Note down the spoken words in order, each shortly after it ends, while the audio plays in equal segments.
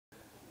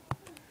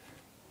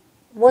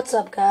What's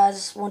up,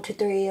 guys?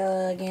 123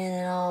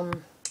 again, and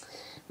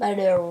about to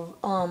do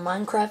a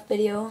Minecraft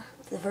video.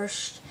 For the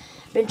first,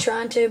 been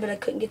trying to, but I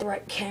couldn't get the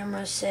right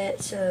camera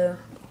set, so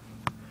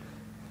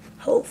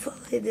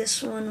hopefully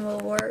this one will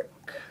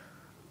work.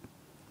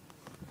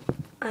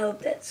 I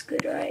hope that's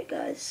good, right,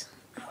 guys?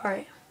 All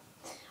right.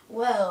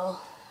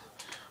 Well,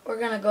 we're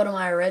gonna go to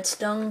my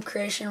redstone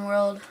creation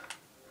world.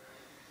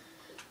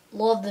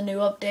 Love the new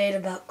update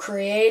about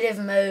creative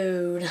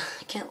mode.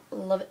 I can't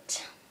love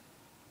it.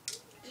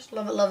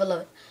 Love it, love it,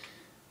 love it.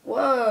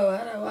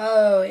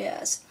 Whoa,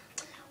 yes.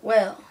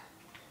 Well,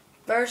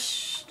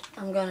 first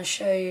I'm gonna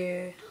show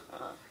you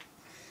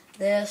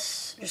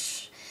this.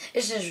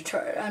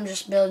 I'm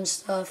just building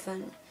stuff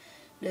and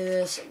do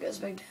this. It goes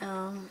back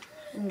down,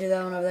 and do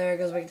that one over there. It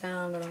goes back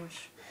down, but I'm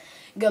just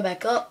go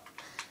back up.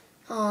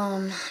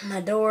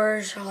 My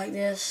doors are like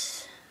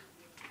this.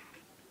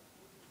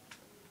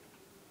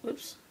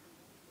 Whoops.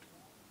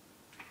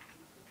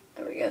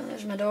 There we go.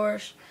 There's my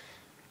doors.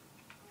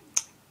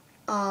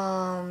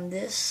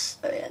 This,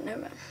 oh yeah,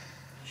 never mind.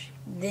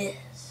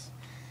 This.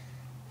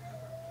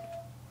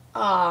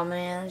 Oh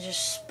man, I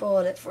just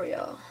spoiled it for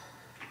y'all.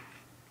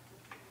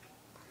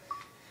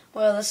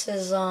 Well, this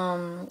is,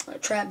 a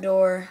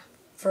trapdoor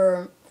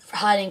for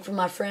hiding from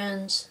my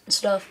friends and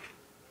stuff.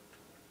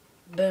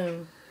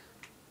 Boom.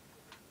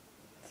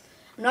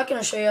 I'm not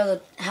going to show you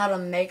how to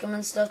make them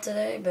and stuff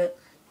today, but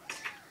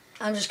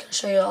I'm just going to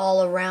show you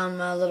all around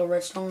my little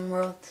redstone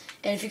world.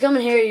 And if you come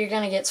in here, you're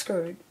going to get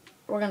screwed.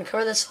 We're going to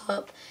cover this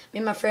up. Me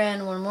and my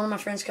friend, when one of my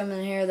friends come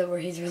in here,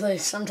 he's really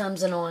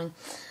sometimes annoying,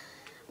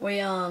 we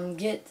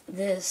get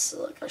this.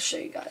 Look, I'll show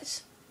you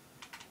guys.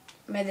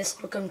 Made this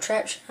little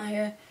contraption out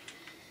here.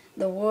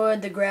 The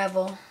wood, the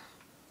gravel,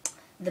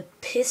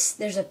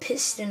 there's a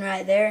piston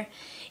right there.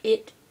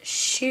 It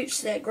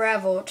shoots that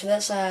gravel to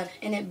that side,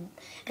 and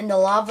the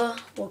lava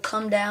will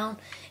come down,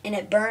 and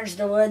it burns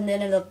the wood, and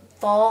then it'll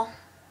fall.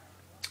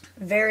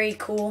 Very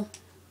cool.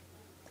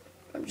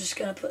 I'm just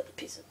going to put the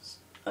pieces.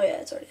 Oh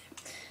yeah, it's already there.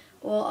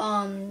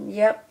 Well,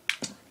 yep,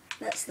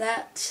 that's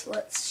that.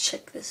 Let's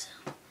check this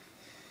out.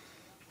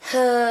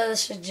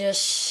 This is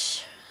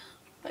just,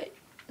 wait,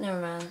 never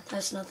mind,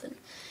 that's nothing.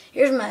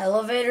 Here's my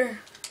elevator.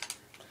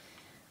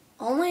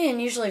 Only in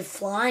usually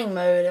flying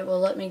mode it will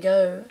let me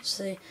go.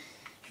 See,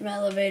 here's my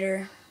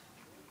elevator.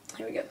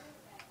 Here we go.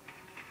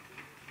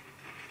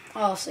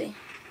 Oh, see,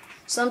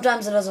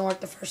 sometimes it doesn't work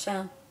the first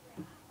time.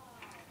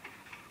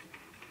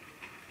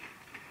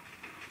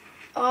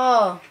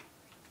 Oh,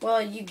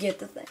 well, you get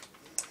the thing.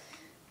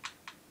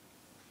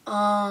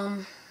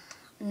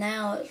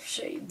 Now let's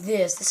show you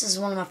this. This is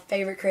one of my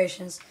favorite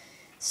creations.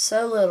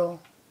 So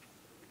little.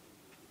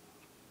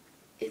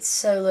 It's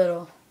so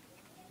little.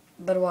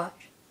 But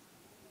watch.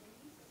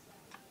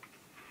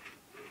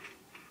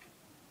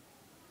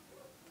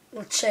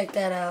 Well, check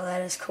that out.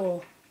 That is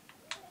cool.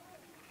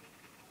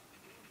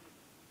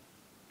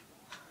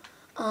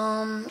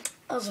 That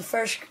was the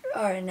first.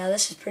 Alright, now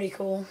this is pretty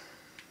cool.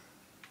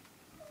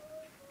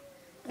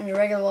 And your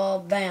regular wall,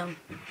 bam.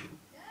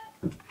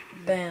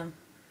 Bam.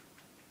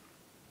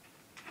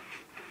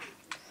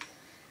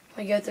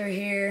 We go through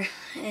here,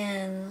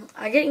 and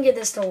I didn't get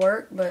this to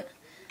work, but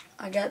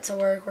I got to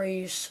work where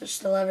you switch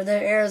the lever.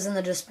 There are arrows in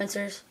the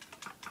dispensers.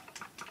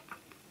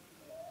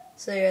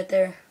 See right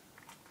there.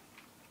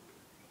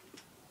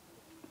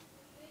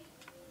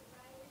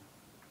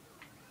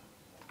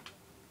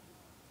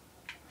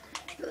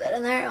 Put that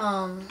in there.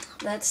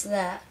 That's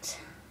that.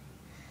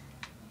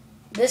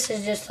 This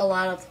is just a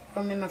lot of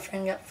fun. Me and my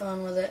friend got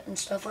fun with it and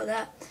stuff like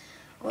that.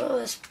 Well,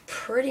 it's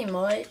pretty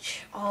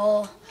much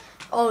all.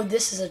 Oh,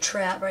 this is a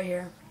trap right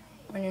here.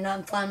 When you're not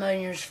in fly mode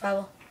and you're in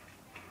survival.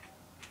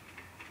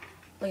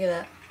 Look at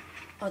that.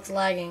 Oh, it's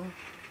lagging.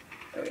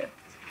 There we go.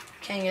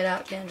 Can't get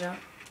out, can't jump.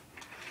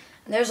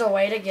 And there's a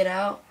way to get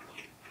out.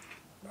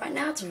 Right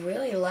now it's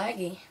really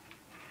laggy.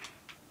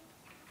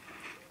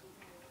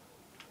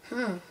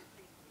 Alright,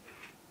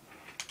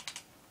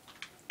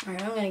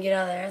 I'm going to get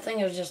out of there. I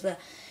think it was just that.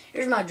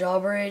 Here's my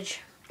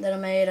drawbridge that I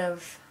made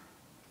of.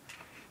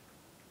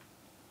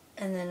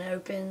 And then it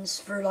opens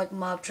for like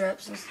mob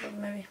traps and stuff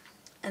maybe.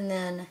 And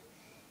then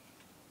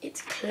it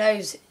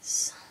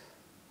closes.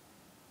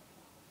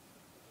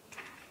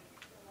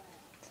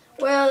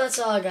 Well, that's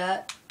all I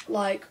got.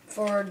 Like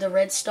for the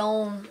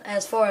redstone,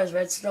 as far as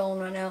redstone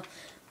right now,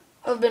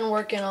 I've been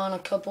working on a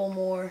couple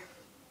more.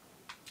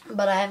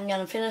 But I haven't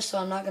gotten finished, so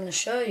I'm not going to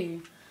show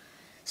you.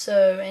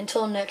 So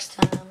until next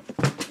time,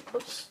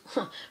 oops,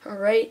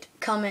 rate,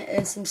 comment,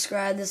 and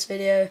subscribe this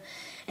video.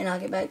 And I'll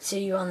get back to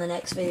you on the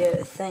next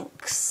video.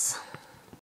 Thanks.